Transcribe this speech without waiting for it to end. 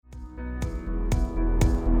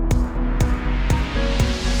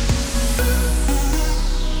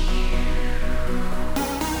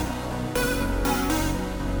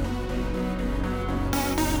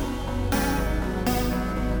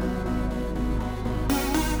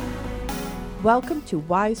Welcome to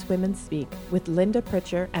Wise Women Speak with Linda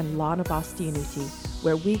Pritchard and Lana Bastianuti,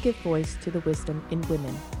 where we give voice to the wisdom in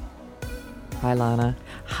women. Hi, Lana.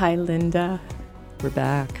 Hi, Linda. We're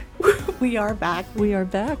back. We are back. We are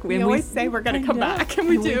back. We always say we're going to come back, and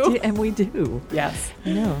we do. And we do. Yes.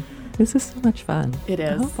 I know. This is so much fun. It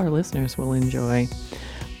is. I hope our listeners will enjoy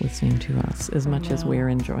listening to us as much as we're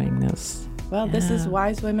enjoying this. Well, this is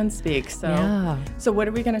Wise Women Speak. So what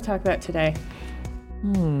are we going to talk about today?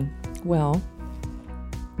 Well,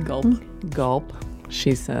 gulp,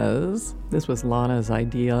 she says. This was Lana's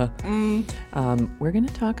idea. We're going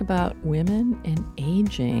to talk about women and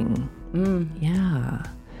aging. Yeah.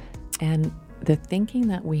 And the thinking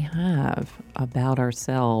that we have about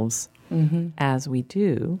ourselves as we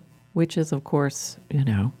do, which is, of course,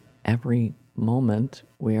 every moment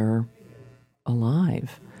we're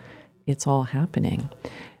alive. It's all happening.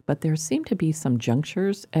 But there seem to be some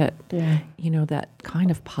junctures at, that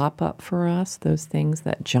kind of pop up for us, those things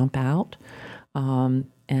that jump out.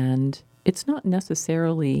 And it's not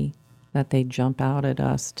necessarily that they jump out at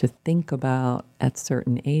us to think about at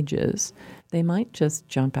certain ages. They might just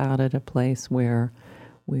jump out at a place where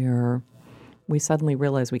we suddenly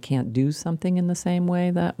realize we can't do something in the same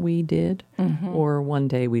way that we did. Or one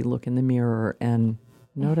day we look in the mirror and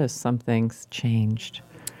notice something's changed.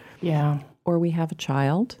 Yeah. Or we have a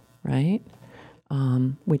child, right?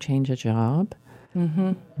 We change a job,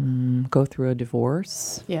 go through a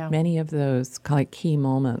divorce. Yeah. Many of those key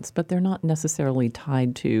moments, but they're not necessarily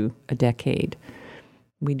tied to a decade.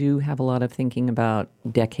 We do have a lot of thinking about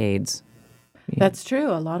decades. That's true.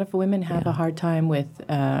 A lot of women have a hard time with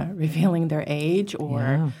revealing their age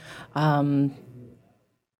or,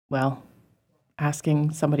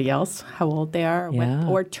 asking somebody else how old they are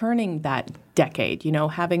or turning that decade,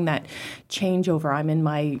 having that changeover. I'm in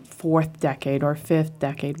my fourth decade or fifth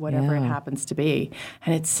decade, whatever it happens to be.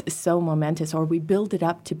 And it's so momentous. Or we build it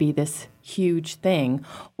up to be this huge thing.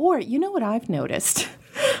 Or, what I've noticed?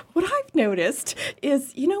 What I've noticed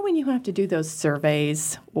is, when you have to do those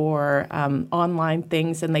surveys or online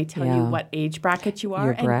things and they tell you what age bracket you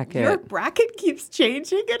are, your bracket keeps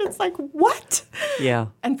changing, and it's like, what? Yeah.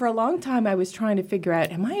 And for a long time, I was trying to figure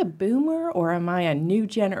out, am I a boomer or am I a new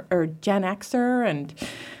Gen Xer? And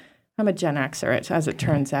I'm a Gen Xer, as it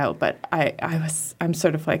turns out, but I'm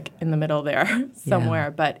sort of like in the middle there somewhere. Yeah.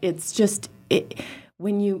 But it's just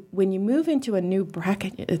when you move into a new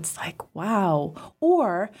bracket, it's like, wow.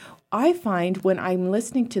 Or I find when I'm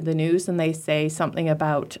listening to the news and they say something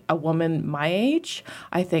about a woman my age,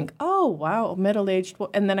 I think, oh, wow, middle-aged.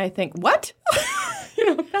 And then I think, what?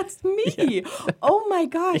 That's me. Yeah. Oh, my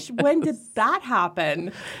gosh. Yes. When did that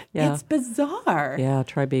happen? Yeah. It's bizarre. Yeah,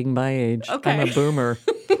 try being my age. Okay. I'm a boomer.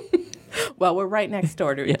 Well, we're right next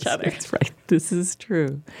door to each other. That's right. This is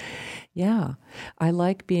true. Yeah. I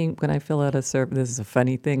like when I fill out a survey, this is a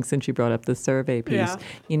funny thing since you brought up the survey piece. Yeah.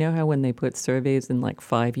 You know how when they put surveys in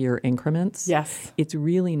 5-year increments? Yes. It's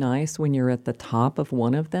really nice when you're at the top of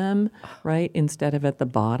one of them, right? Instead of at the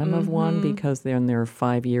bottom of one, because then they're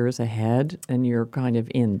 5 years ahead and you're kind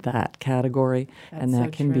of in that category. That's and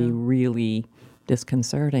that can be really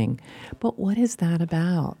disconcerting. But what is that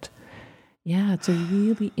about? Yeah, it's a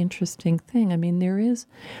really interesting thing. I mean, there is,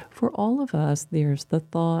 for all of us, there's the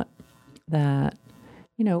thought that,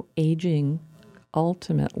 aging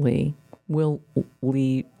ultimately will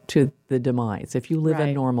lead to the demise if you live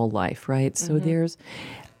a normal life, right? So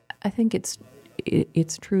I think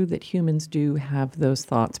it's true that humans do have those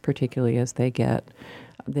thoughts, particularly as they get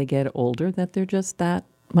older, that they're just that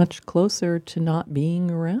much closer to not being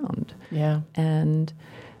around. Yeah. And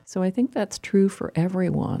so I think that's true for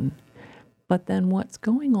everyone. But then what's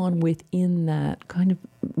going on within that kind of,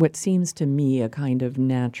 what seems to me a kind of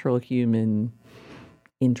natural human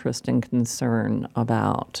interest and concern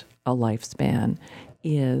about a lifespan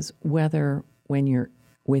is whether when you're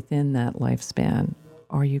within that lifespan,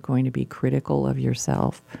 are you going to be critical of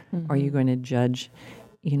yourself? Are you going to judge,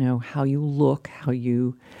 how you look,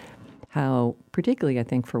 how particularly I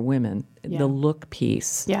think for women, the look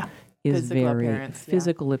piece is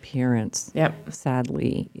physical appearance,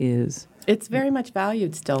 sadly, is... It's very much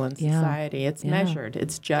valued still in society. It's measured.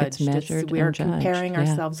 It's judged. We're comparing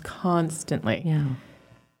ourselves constantly. Yeah.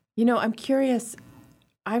 I'm curious.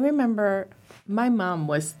 I remember my mom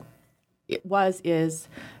is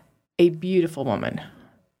a beautiful woman.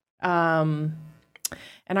 And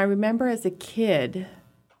I remember as a kid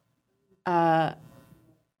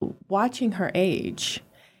watching her age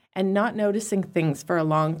and not noticing things for a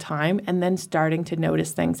long time and then starting to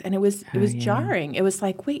notice things. And it was jarring. It was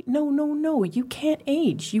like, wait, no, you can't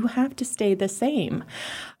age. You have to stay the same.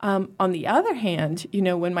 On the other hand,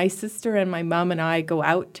 when my sister and my mom and I go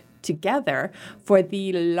out together, for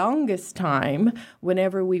the longest time,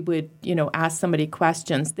 whenever we would, ask somebody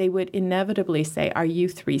questions, they would inevitably say, "Are you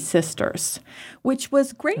three sisters?" Which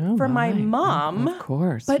was great for my mom, of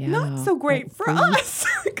course, but not so great for us,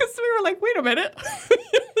 because we were like, "Wait a minute,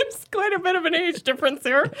 there's quite a bit of an age difference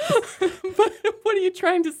here." But what are you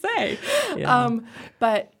trying to say? Yeah.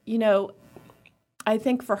 But I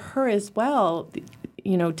think for her as well,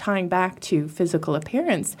 tying back to physical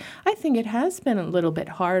appearance, I think it has been a little bit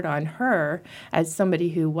hard on her as somebody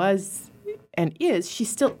who was and is. She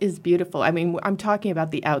still is beautiful. I mean, I'm talking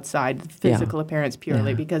about the outside, the physical appearance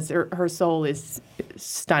purely, because her soul is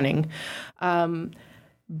stunning.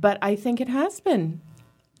 But I think it has been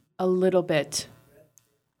a little bit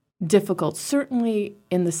difficult, certainly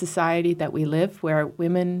in the society that we live, where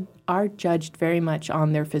women are judged very much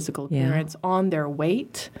on their physical appearance, on their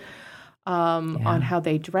weight, on how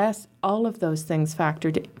they dress. All of those things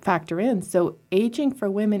factor in. So aging for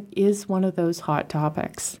women is one of those hot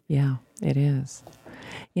topics. Yeah, it is.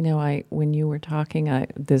 When you were talking,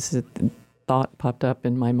 this thought popped up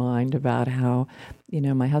in my mind about how,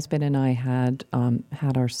 my husband and I had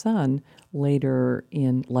our son later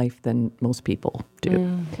in life than most people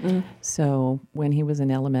do. So when he was in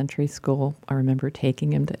elementary school, I remember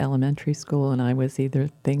taking him to elementary school, and I was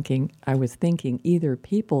thinking either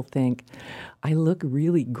people think I look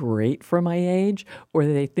really great for my age, or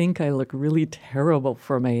they think I look really terrible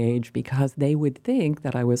for my age, because they would think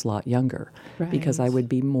that I was a lot younger, because I would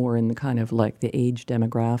be more in the kind of like the age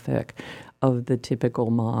demographic of the typical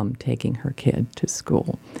mom taking her kid to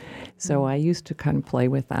school. So I used to kind of play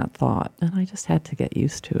with that thought, and I just had to get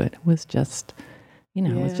used to it. It was just,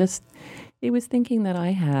 it was thinking that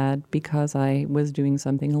I had, because I was doing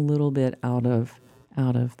something a little bit out of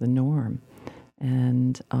the norm.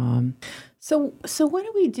 And so what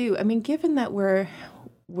do we do? I mean, given that we're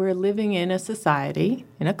living in a society,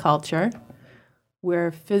 in a culture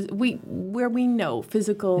where we know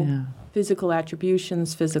physical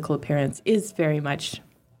attributions, physical appearance is very much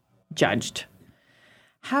judged.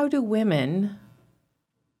 How do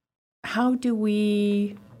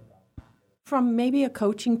we, from maybe a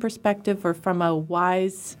coaching perspective or from a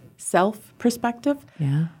wise self perspective,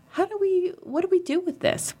 what do we do with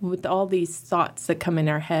this, with all these thoughts that come in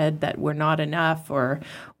our head that we're not enough, or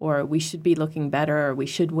we should be looking better, or we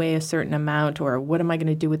should weigh a certain amount, or what am I going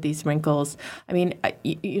to do with these wrinkles? I mean,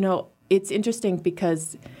 it's interesting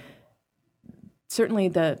because certainly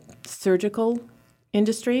the surgical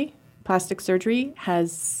industry, plastic surgery,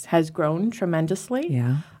 has grown tremendously.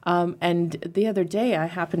 Yeah. And the other day I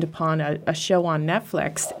happened upon a show on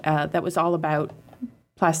Netflix that was all about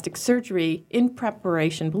plastic surgery in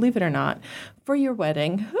preparation, believe it or not, for your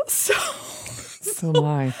wedding. So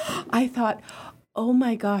I thought, oh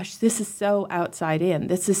my gosh, this is so outside in.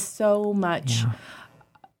 This is so much,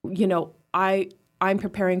 I'm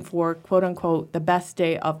preparing for, quote unquote, the best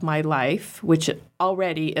day of my life, which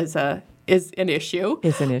already is an issue.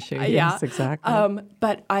 Is an issue, yes, exactly.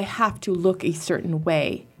 But I have to look a certain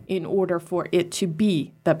way in order for it to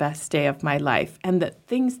be the best day of my life. And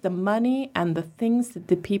the money and the things that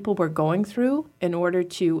the people were going through in order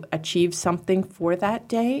to achieve something for that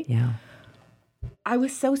day, I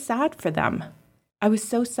was so sad for them. I was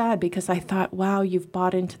so sad because I thought, wow, you've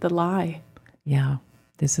bought into the lie. Yeah,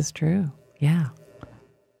 this is true. Yeah.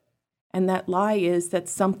 And that lie is that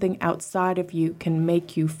something outside of you can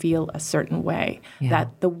make you feel a certain way,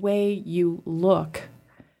 that the way you look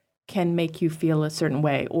can make you feel a certain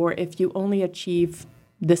way. Or if you only achieve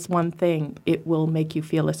this one thing, it will make you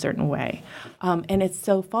feel a certain way. And it's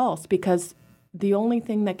so false, because the only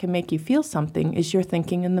thing that can make you feel something is your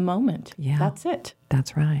thinking in the moment. Yeah. That's it.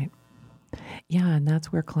 That's right. Yeah, and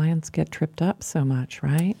that's where clients get tripped up so much,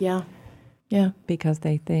 right? Yeah. Yeah. Because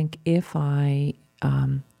they think if I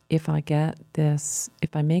get this,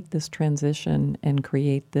 if I make this transition and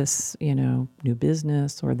create this, new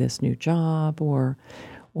business or this new job, or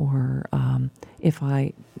if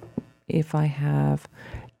I have,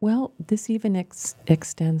 well, this even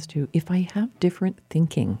extends to if I have different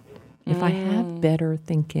thinking, if I have better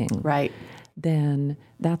thinking, right, then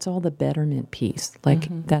that's all the betterment piece. Like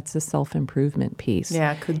that's the self-improvement piece.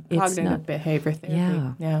 Yeah, cognitive behavior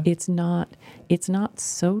therapy. Yeah, it's not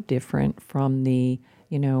so different from the,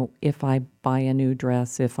 if I buy a new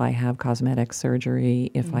dress, if I have cosmetic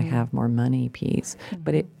surgery, if I have more money piece.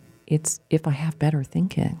 But it's if I have better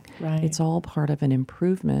thinking. Right. It's all part of an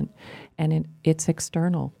improvement, and it's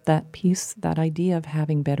external. That piece, that idea of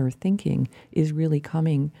having better thinking is really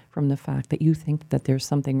coming from the fact that you think that there's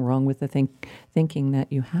something wrong with the thinking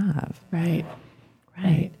that you have. Right.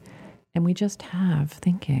 And we just have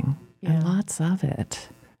thinking, and lots of it.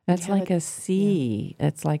 It's Yeah, like a sea.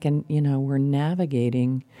 It's like we're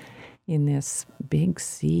navigating in this big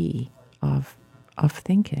sea of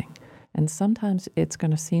thinking. And sometimes it's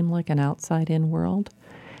going to seem like an outside-in world,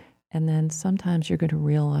 and then sometimes you're going to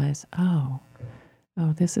realize, oh,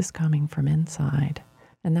 this is coming from inside.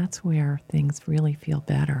 And that's where things really feel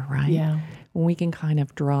better, right? Yeah. When we can kind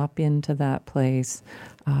of drop into that place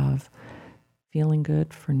of feeling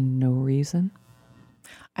good for no reason.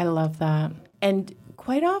 I love that. And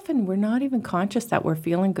quite often we're not even conscious that we're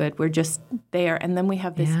feeling good. We're just there. And then we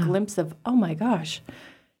have this glimpse of, oh my gosh,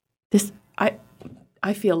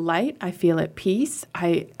 I feel light. I feel at peace.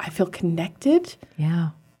 I feel connected. Yeah.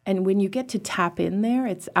 And when you get to tap in there,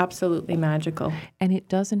 it's absolutely magical. And it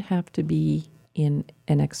doesn't have to be in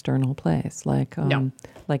an external place, like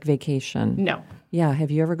like vacation. No. Yeah. Have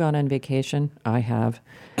you ever gone on vacation? I have.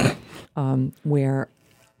 Where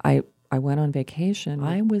I went on vacation,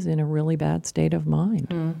 I was in a really bad state of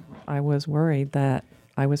mind. I was worried that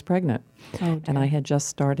I was pregnant, and I had just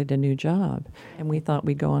started a new job, and we thought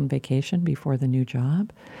we'd go on vacation before the new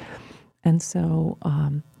job. And so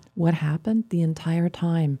what happened the entire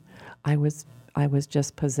time, I was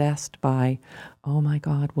just possessed by, oh my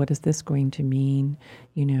God, what is this going to mean?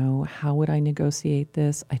 How would I negotiate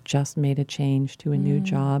this? I just made a change to a new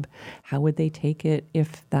job. How would they take it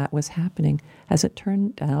if that was happening? As it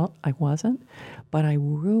turned out, I wasn't, but I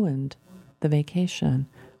ruined the vacation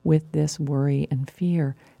with this worry and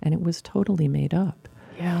fear, and it was totally made up.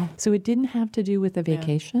 Yeah. So it didn't have to do with the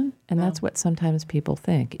vacation, and that's what sometimes people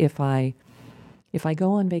think. If I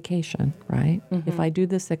go on vacation, right? If I do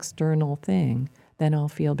this external thing, then I'll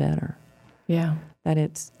feel better. Yeah. That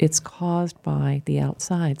it's caused by the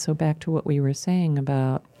outside. So back to what we were saying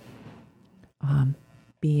about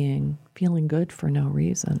feeling good for no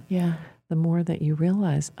reason. Yeah. The more that you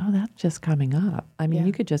realize, oh, that's just coming up. I mean,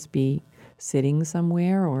 you could just be sitting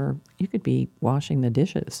somewhere, or you could be washing the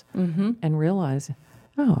dishes and realize,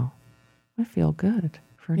 oh, I feel good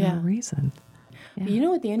for no reason. Yeah. You know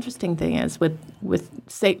what the interesting thing is with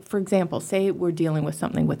say, for example, say we're dealing with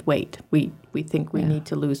something with weight. We think we need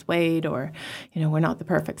to lose weight, or, we're not the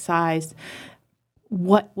perfect size.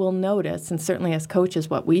 What we'll notice, and certainly as coaches,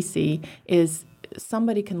 what we see is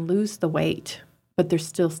somebody can lose the weight, but they're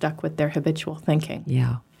still stuck with their habitual thinking.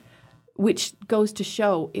 Yeah. Which goes to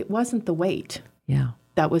show it wasn't the weight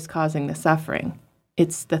that was causing the suffering.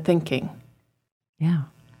 It's the thinking. Yeah.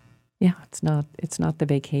 Yeah, it's not the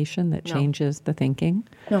vacation that changes the thinking.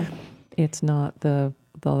 No. It's not the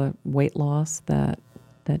weight loss that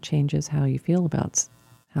changes how you feel about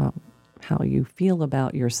how you feel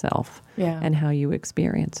about yourself and how you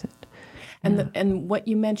experience it. And what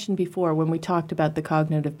you mentioned before when we talked about the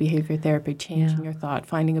cognitive behavior therapy, changing your thought,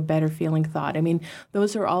 finding a better feeling thought. I mean,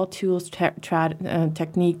 those are all tools,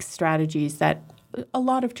 techniques, strategies that a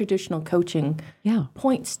lot of traditional coaching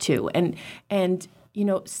points to. And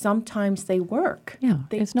sometimes they work. Yeah,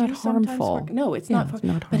 it's not harmful. No, it's not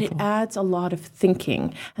harmful. But it adds a lot of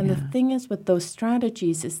thinking. And the thing is with those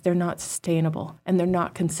strategies is they're not sustainable and they're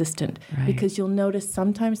not consistent. Right. Because you'll notice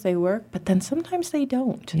sometimes they work, but then sometimes they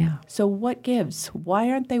don't. Yeah. So what gives? Why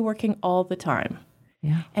aren't they working all the time?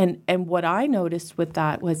 Yeah. And what I noticed with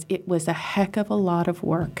that was it was a heck of a lot of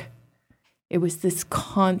work. It was this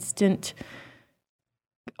constant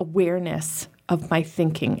awareness of my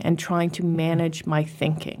thinking and trying to manage my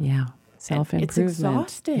thinking. Yeah. Self-improvement. It's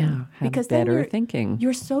exhausting. Yeah. Have because better then thinking.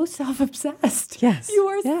 You're so self-obsessed. Yes. You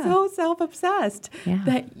are so self-obsessed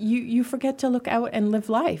that you forget to look out and live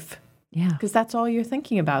life. Yeah. Because that's all you're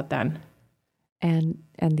thinking about then. And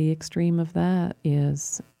the extreme of that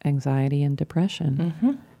is anxiety and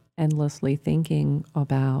depression. Endlessly thinking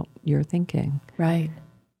about your thinking. Right.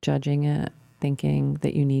 Judging it, thinking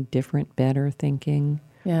that you need different, better thinking.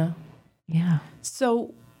 Yeah. Yeah.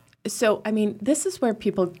 So I mean, this is where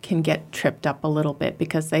people can get tripped up a little bit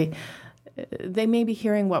because they may be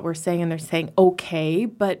hearing what we're saying and they're saying, okay,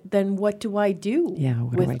 but then what do I do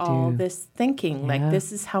with all this thinking? Like,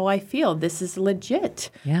 this is how I feel. This is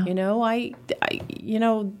legit. Yeah.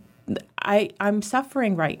 I'm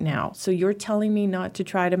suffering right now. So you're telling me not to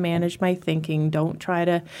try to manage my thinking. Don't try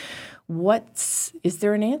to. Is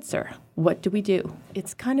there an answer? What do we do?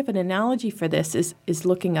 It's kind of an analogy for this is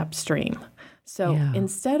looking upstream. So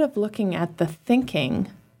instead of looking at the thinking,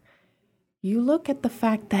 you look at the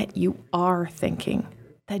fact that you are thinking,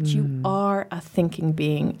 that you are a thinking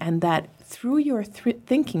being, and that through your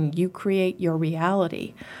thinking, you create your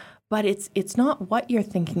reality. But it's not what you're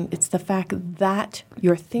thinking, it's the fact that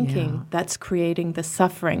you're thinking that's creating the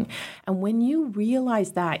suffering. And when you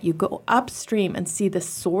realize that, you go upstream and see the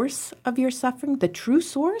source of your suffering, the true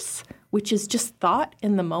source, which is just thought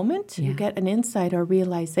in the moment, you get an insight or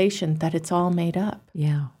realization that it's all made up.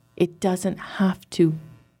 Yeah. It doesn't have to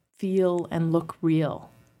feel and look real.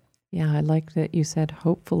 Yeah, I like that you said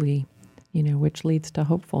hopefully, which leads to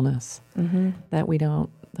hopefulness. Mm-hmm. That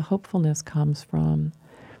the hopefulness comes from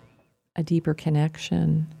a deeper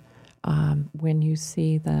connection when you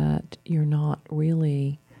see that you're not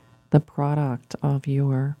really the product of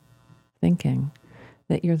your thinking,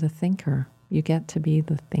 that you're the thinker. You get to be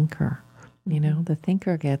the thinker. The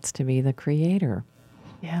thinker gets to be the creator.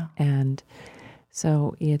 Yeah. And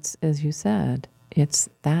so it's, as you said, it's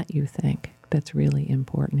that you think that's really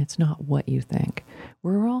important. It's not what you think.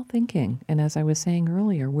 We're all thinking. And as I was saying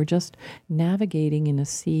earlier, we're just navigating in a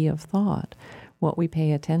sea of thought. What we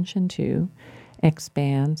pay attention to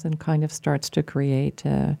expands and kind of starts to create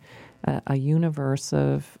a universe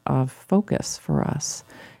of focus for us.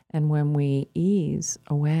 And when we ease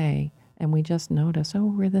away and we just notice, oh,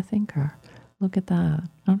 we're the thinker. Look at that. I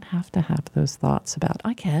don't have to have those thoughts about,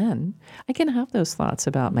 I can have those thoughts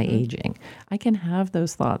about my aging. I can have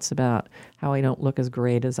those thoughts about how I don't look as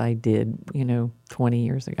great as I did, 20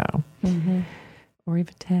 years ago. Mm-hmm. Or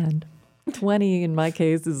even 10. 20 in my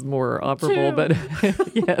case is more operable, but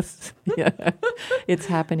yes, it's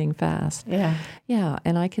happening fast. Yeah,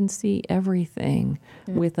 and I can see everything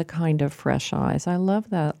with a kind of fresh eyes. I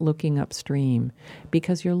love that looking upstream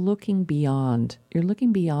because you're looking beyond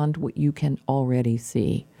what you can already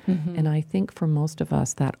see. Mm-hmm. And I think for most of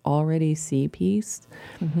us, that already see piece,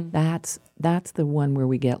 that's the one where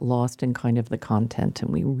we get lost in kind of the content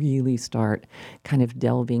and we really start kind of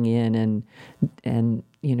delving in and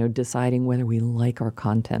deciding whether we like our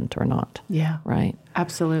content or not. Yeah. Right?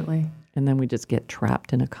 Absolutely. And then we just get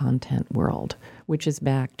trapped in a content world, which is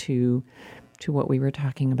back to what we were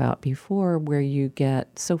talking about before, where you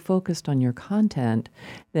get so focused on your content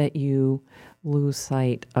that you lose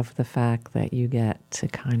sight of the fact that you get to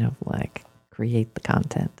kind of like create the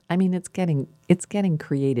content. I mean, it's getting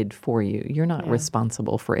created for you. You're not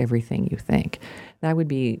responsible for everything you think.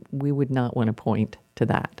 We would not want to point to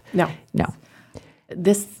that. No.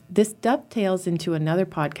 This dovetails into another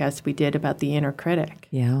podcast we did about the inner critic.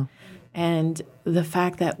 Yeah. And the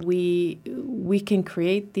fact that we can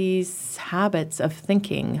create these habits of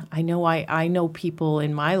thinking. I know people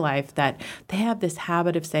in my life that they have this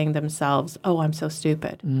habit of saying to themselves, oh, I'm so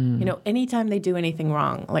stupid. Anytime they do anything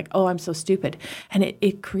wrong, like, oh, I'm so stupid. And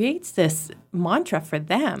it creates this mantra for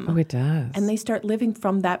them. Oh, it does. And they start living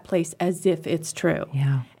from that place as if it's true.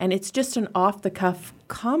 Yeah. And it's just an off-the-cuff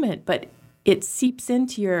comment, but it seeps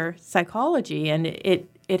into your psychology and it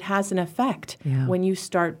has an effect when you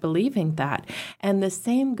start believing that. And the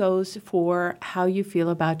same goes for how you feel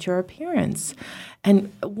about your appearance.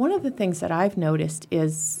 And one of the things that I've noticed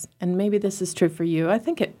is, and maybe this is true for you, I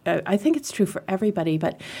think it's true for everybody,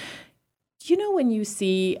 but when you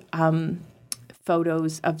see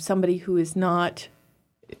photos of somebody who is not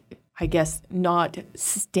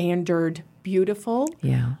standard beautiful,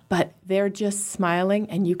 but they're just smiling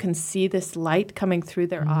and you can see this light coming through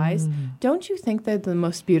their eyes. Don't you think they're the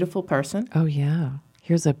most beautiful person? Oh, yeah.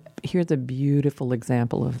 Here's a beautiful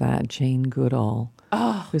example of that. Jane Goodall,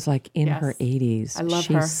 who's like in her 80s. I love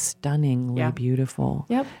her. She's stunningly beautiful.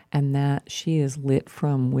 Yep. And that she is lit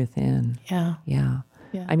from within. Yeah. Yeah.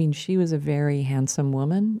 I mean, she was a very handsome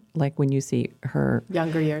woman, like when you see her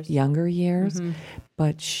younger years. Mm-hmm.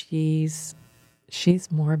 But she's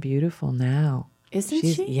more beautiful now. Isn't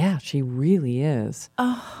she? Yeah, she really is.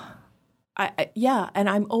 Oh, and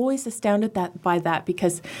I'm always astounded by that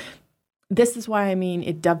because this is why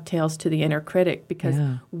it dovetails to the inner critic because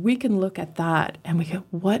we can look at that and we go,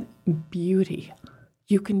 what beauty.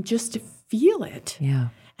 You can just feel it. Yeah.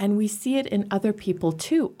 And we see it in other people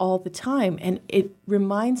too all the time. And it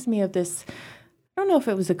reminds me of this, I don't know if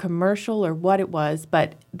it was a commercial or what it was,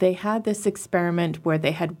 but they had this experiment where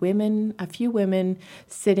they had a few women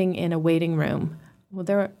sitting in a waiting room.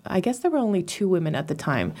 Well, I guess there were only 2 women at the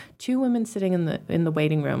time, 2 women sitting in the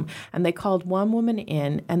waiting room, and they called one woman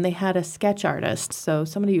in, and they had a sketch artist, so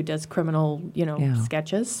somebody who does criminal,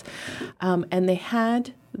 sketches, and they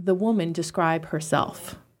had the woman describe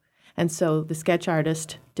herself. And so the sketch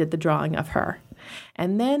artist did the drawing of her.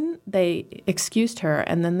 And then they excused her,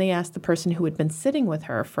 and then they asked the person who had been sitting with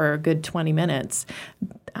her for a good 20 minutes,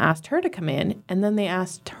 asked her to come in, and then they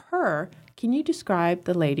asked her, can you describe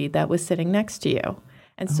the lady that was sitting next to you?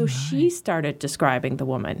 And so she started describing the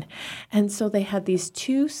woman. And so they had these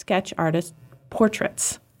 2 sketch artist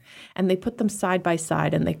portraits. and they put them side by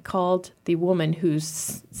side, and they called the woman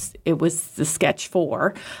it was the sketch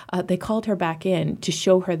for, they called her back in to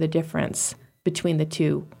show her the difference between the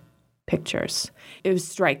two pictures. It was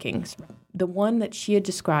striking. The one that she had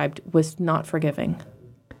described was not forgiving.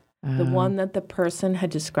 The one that the person had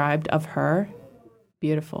described of her,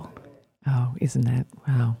 beautiful. Oh, isn't that,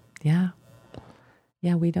 wow. Yeah.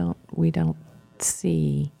 Yeah, we don't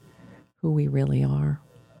see who we really are.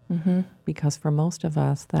 Mm-hmm. Because for most of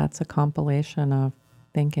us, that's a compilation of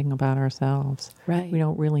thinking about ourselves. Right. We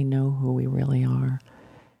don't really know who we really are.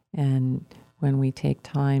 And when we take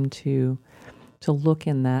time to look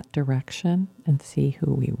in that direction and see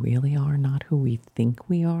who we really are, not who we think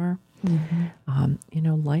we are,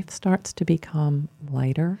 life starts to become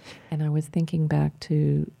lighter. And I was thinking back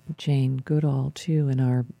to Jane Goodall, too, and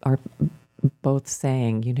our both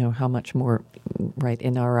saying, how much more, right,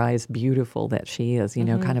 in our eyes, beautiful that she is,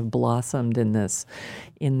 kind of blossomed in this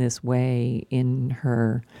way in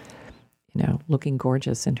her, looking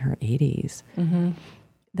gorgeous in her 80s. Mm-hmm.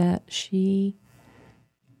 That she,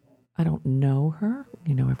 I don't know her,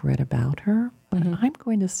 I've read about her, but I'm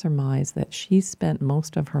going to surmise that she spent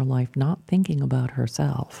most of her life not thinking about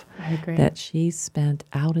herself. I agree. That she spent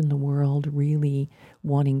out in the world really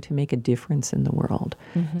wanting to make a difference in the world.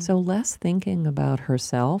 Mm-hmm. So less thinking about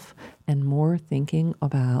herself and more thinking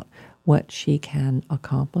about what she can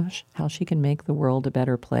accomplish, how she can make the world a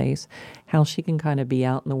better place, how she can kind of be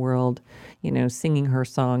out in the world, singing her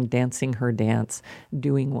song, dancing her dance,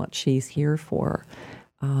 doing what she's here for.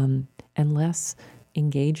 And less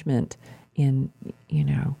engagement in,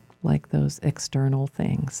 like those external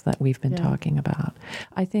things that we've been talking about.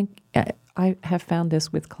 I think I have found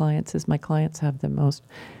this with clients, is my clients have the most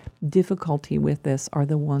difficulty with this are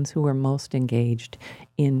the ones who are most engaged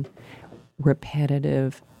in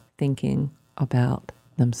repetitive thinking about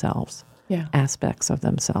themselves, aspects of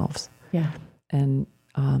themselves. Yeah. And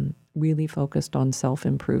really focused on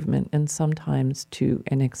self-improvement and sometimes to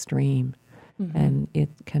an extreme. Mm-hmm. And it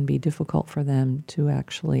can be difficult for them to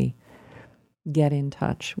actually get in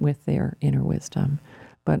touch with their inner wisdom.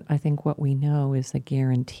 But I think what we know is a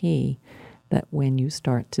guarantee that when you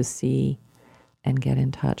start to see and get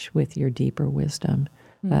in touch with your deeper wisdom,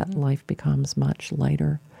 that life becomes much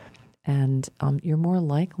lighter. And you're more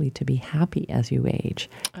likely to be happy as you age.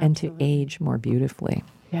 Absolutely. And to age more beautifully.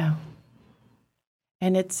 Yeah.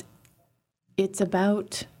 And it's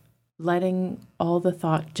about letting all the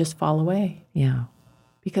thought just fall away. Yeah.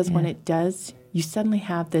 Because when it does, you suddenly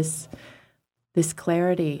have this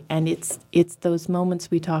clarity, and it's those moments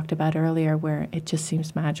we talked about earlier where it just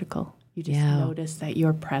seems magical. You just notice that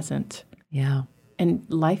you're present. Yeah. And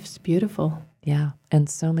life's beautiful. Yeah. And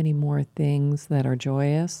so many more things that are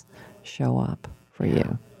joyous show up for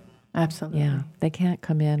you. Absolutely. Yeah. They can't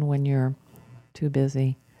come in when you're too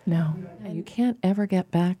busy. No. You can't ever get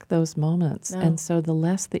back those moments. No. And so the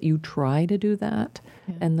less that you try to do that,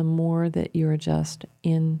 and the more that you're just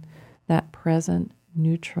in that present,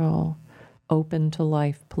 neutral, open to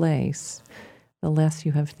life place, the less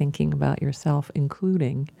you have thinking about yourself,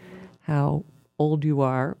 including how old you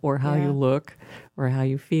are or how you look or how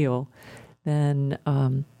you feel, then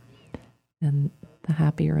the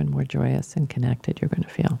happier and more joyous and connected you're going to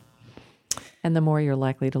feel. And the more you're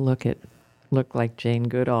likely to look like Jane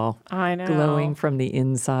Goodall. I know. Glowing from the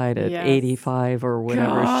inside at 85 or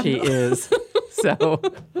whatever she is. So,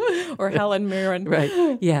 or Helen Mirren.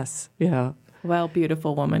 Right. Yes. Yeah. Well,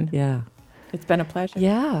 beautiful woman. Yeah. It's been a pleasure.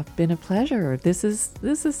 Yeah, been a pleasure. This is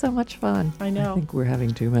so much fun. I know. I think we're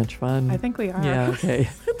having too much fun. I think we are. Yeah, okay.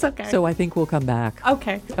 It's okay. So I think we'll come back.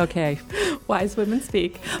 Okay. Okay. Wise Women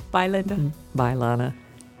Speak. Bye, Linda. Bye, Lana.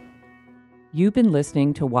 You've been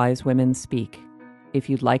listening to Wise Women Speak. If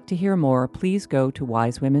you'd like to hear more, please go to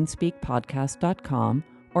wisewomenspeakpodcast.com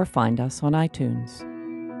or find us on iTunes.